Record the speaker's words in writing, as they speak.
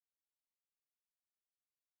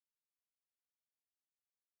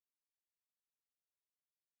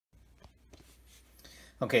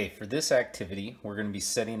Okay, for this activity, we're going to be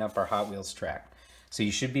setting up our Hot Wheels track. So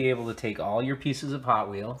you should be able to take all your pieces of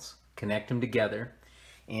Hot Wheels, connect them together,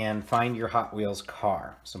 and find your Hot Wheels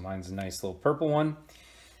car. So mine's a nice little purple one.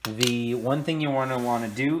 The one thing you want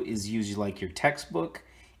to do is use like your textbook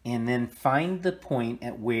and then find the point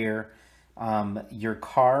at where your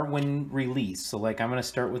car, when released, so like I'm going to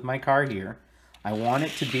start with my car here, I want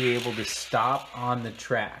it to be able to stop on the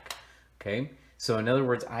track. Okay, so in other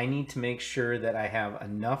words, I need to make sure that I have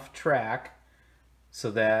enough track so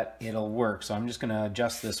that it'll work. So I'm just going to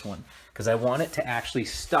adjust this one because I want it to actually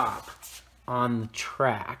stop on the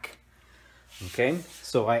track. Okay,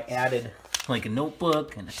 so I added like a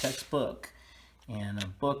notebook and a textbook and a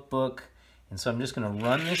book, and so I'm just going to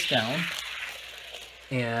run this down,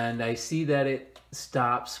 and I see that it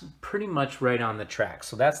stops pretty much right on the track.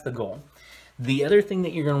 So that's the goal. The other thing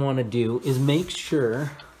that you're going to want to do is make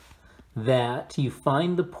sure that you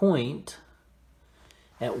find the point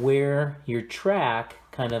at where your track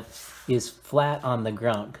kind of is flat on the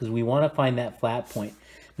ground, because we want to find that flat point.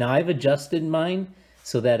 Now I've adjusted mine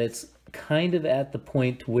so that it's kind of at the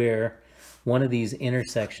point where one of these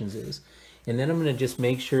intersections is. And then I'm going to just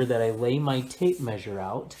make sure that I lay my tape measure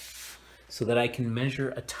out so that I can measure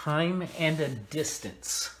a time and a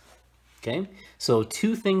distance. Okay, so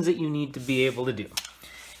two things that you need to be able to do.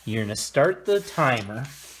 You're going to start the timer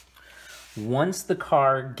once the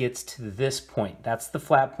car gets to this point. That's the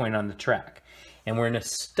flat point on the track. And we're going to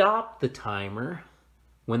stop the timer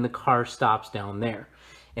when the car stops down there.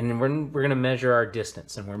 And then we're going to measure our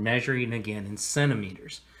distance, and we're measuring again in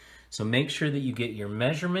centimeters. So make sure that you get your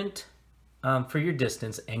measurement for your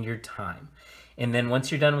distance and your time. And then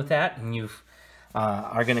once you're done with that, and you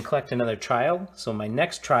are going to collect another trial. So my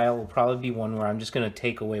next trial will probably be one where I'm just going to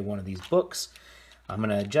take away one of these books. I'm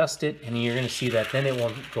going to adjust it, and you're going to see that then it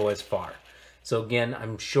won't go as far. So again,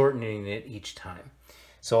 I'm shortening it each time.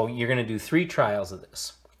 So you're going to do 3 trials of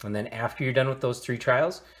this. And then after you're done with those 3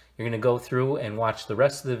 trials, you're going to go through and watch the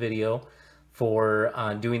rest of the video for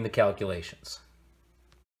doing the calculations.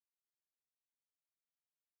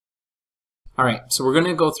 All right, so we're going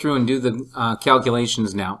to go through and do the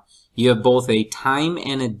calculations now. You have both a time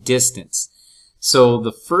and a distance. So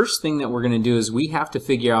the first thing that we're going to do is we have to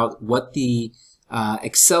figure out what the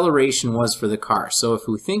acceleration was for the car. So if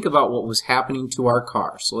we think about what was happening to our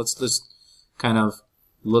car, so let's just kind of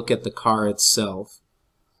look at the car itself.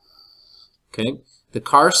 Okay, the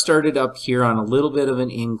car started up here on a little bit of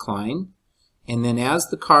an incline, and then as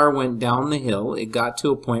the car went down the hill, it got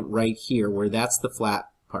to a point right here where that's the flat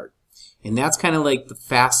part. And that's kind of like the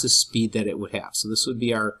fastest speed that it would have. So this would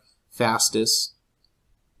be our fastest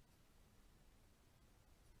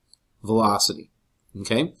velocity.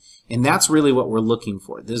 Okay? And that's really what we're looking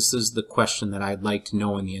for. This is the question that I'd like to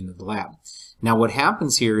know in the end of the lab. Now what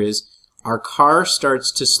happens here is our car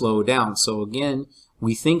starts to slow down. So again,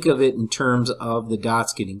 we think of it in terms of the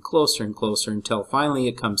dots getting closer and closer until finally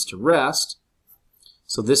it comes to rest.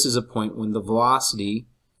 So this is a point when the velocity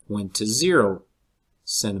went to 0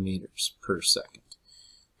 centimeters per second.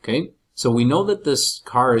 Okay, so we know that this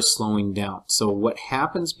car is slowing down. So what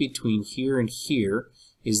happens between here and here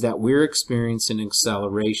is that we're experiencing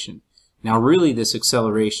acceleration. Now really this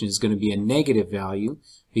acceleration is going to be a negative value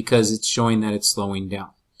because it's showing that it's slowing down.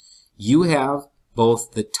 You have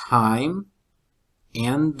both the time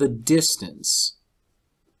and the distance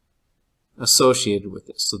associated with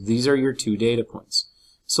this. So these are your 2 data points.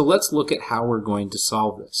 So let's look at how we're going to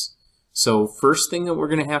solve this. So first thing that we're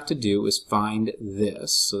going to have to do is find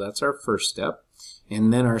this. So that's our first step.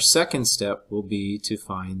 And then our second step will be to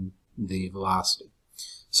find the velocity.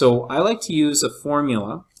 So I like to use a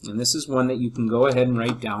formula, and this is one that you can go ahead and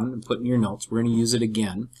write down and put in your notes. We're going to use it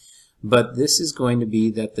again. But this is going to be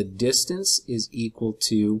that the distance is equal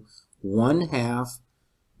to 1/2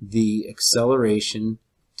 the acceleration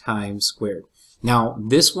time squared. Now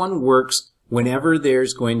this one works whenever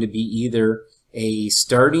there's going to be either a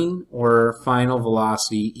starting or final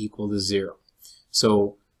velocity equal to 0.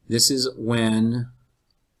 So this is when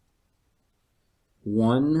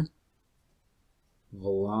one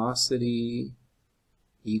velocity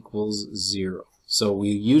equals 0. So we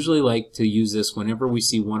usually like to use this whenever we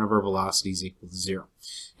see one of our velocities equal to 0.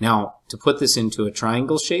 Now to put this into a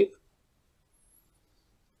triangle shape,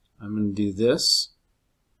 I'm going to do this.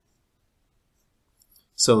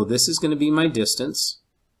 So this is going to be my distance.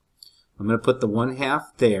 I'm going to put the 1/2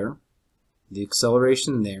 there, the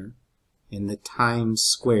acceleration there, and the time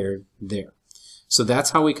squared there. So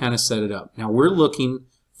that's how we kind of set it up. Now we're looking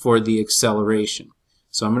for the acceleration.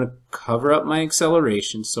 So I'm going to cover up my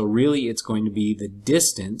acceleration. So really it's going to be the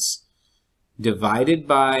distance divided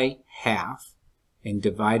by 1/2 and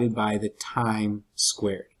divided by the time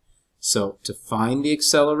squared. So to find the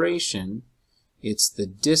acceleration, it's the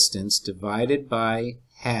distance divided by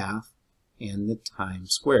half and the time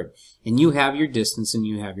squared. And you have your distance and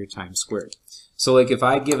you have your time squared. So like if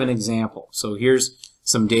I give an example, so here's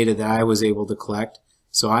some data that I was able to collect.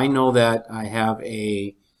 So I know that I have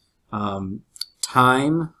a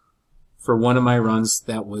time for one of my runs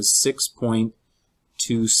that was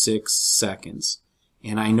 6.26 seconds.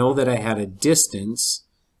 And I know that I had a distance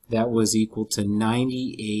that was equal to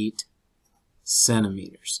 98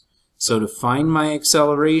 centimeters. So to find my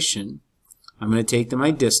acceleration, I'm going to take my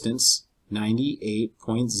distance,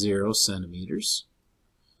 98.0 centimeters,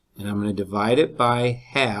 and I'm going to divide it by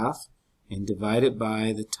half and divide it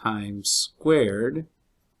by the time squared.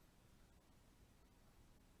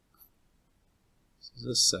 This is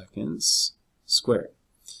the seconds squared.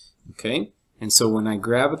 Okay, and so when I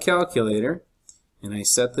grab a calculator and I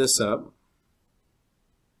set this up,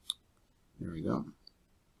 there we go.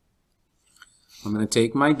 I'm going to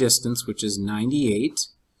take my distance, which is 98.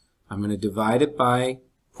 I'm going to divide it by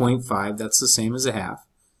 0.5. That's the same as a half.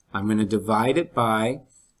 I'm going to divide it by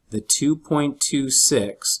the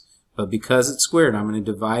 2.26, but because it's squared, I'm going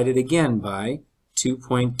to divide it again by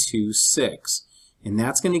 2.26. And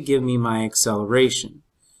that's going to give me my acceleration.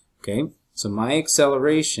 Okay, so my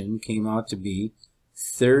acceleration came out to be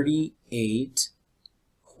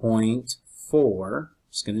 38.4,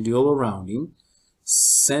 just going to do a little rounding,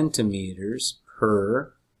 centimeters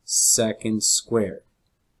per second squared.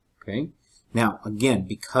 Okay, now again,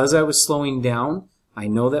 because I was slowing down, I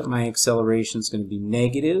know that my acceleration is going to be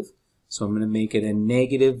negative, so I'm going to make it a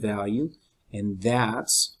negative value, and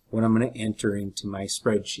that's what I'm going to enter into my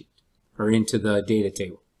spreadsheet, or into the data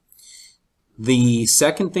table. The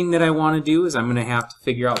second thing that I want to do is I'm going to have to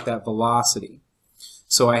figure out that velocity.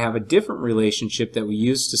 So I have a different relationship that we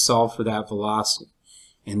use to solve for that velocity,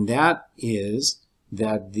 and that is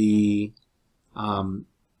that the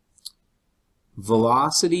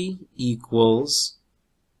velocity equals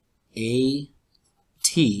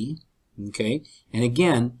AT, okay? And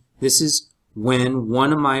again, this is when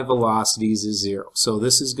one of my velocities is 0. So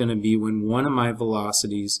this is going to be when one of my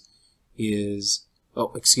velocities is,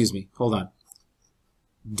 oh, excuse me, hold on.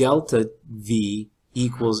 Delta V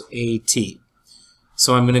equals AT.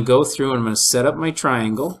 So I'm going to go through and I'm going to set up my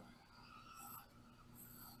triangle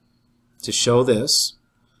to show this.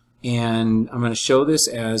 And I'm going to show this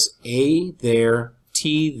as A there,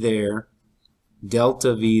 T there,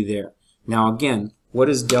 delta V there. Now again, what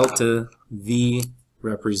does delta V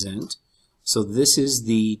represent? So this is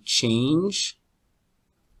the change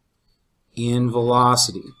in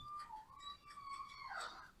velocity.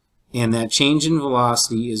 And that change in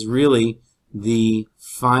velocity is really the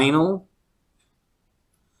final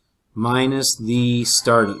minus the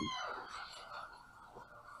starting.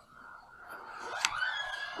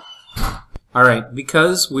 Alright,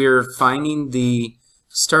 because we're finding the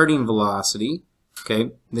starting velocity,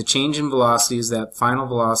 okay, the change in velocity is that final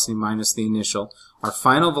velocity minus the initial. Our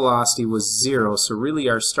final velocity was 0, so really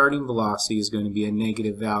our starting velocity is going to be a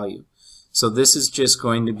negative value. So this is just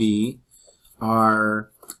going to be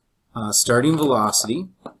our starting velocity.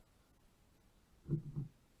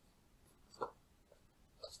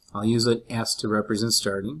 I'll use an S to represent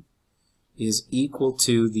starting, is equal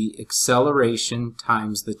to the acceleration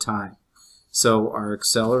times the time. So our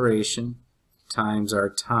acceleration times our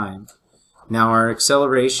time. Now our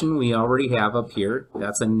acceleration we already have up here.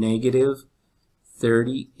 That's a negative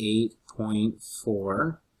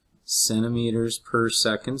 38.4 centimeters per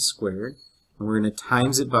second squared. And we're going to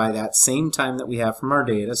times it by that same time that we have from our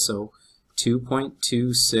data, so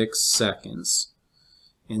 2.26 seconds.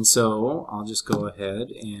 And so I'll just go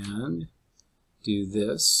ahead and do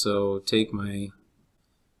this. So take my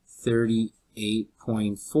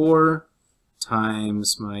 38.4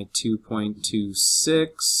 times my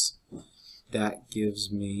 2.26, that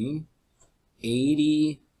gives me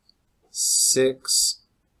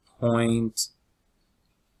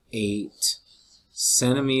 86.8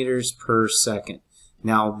 centimeters per second.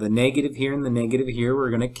 Now the negative here and the negative here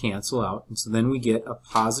we're going to cancel out, and so then we get a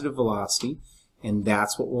positive velocity, and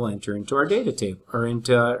that's what we'll enter into our data table, or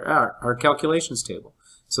into our calculations table.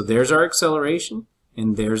 So there's our acceleration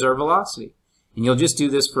and there's our velocity. And you'll just do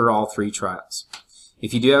this for all 3 trials.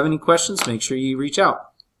 If you do have any questions, make sure you reach out.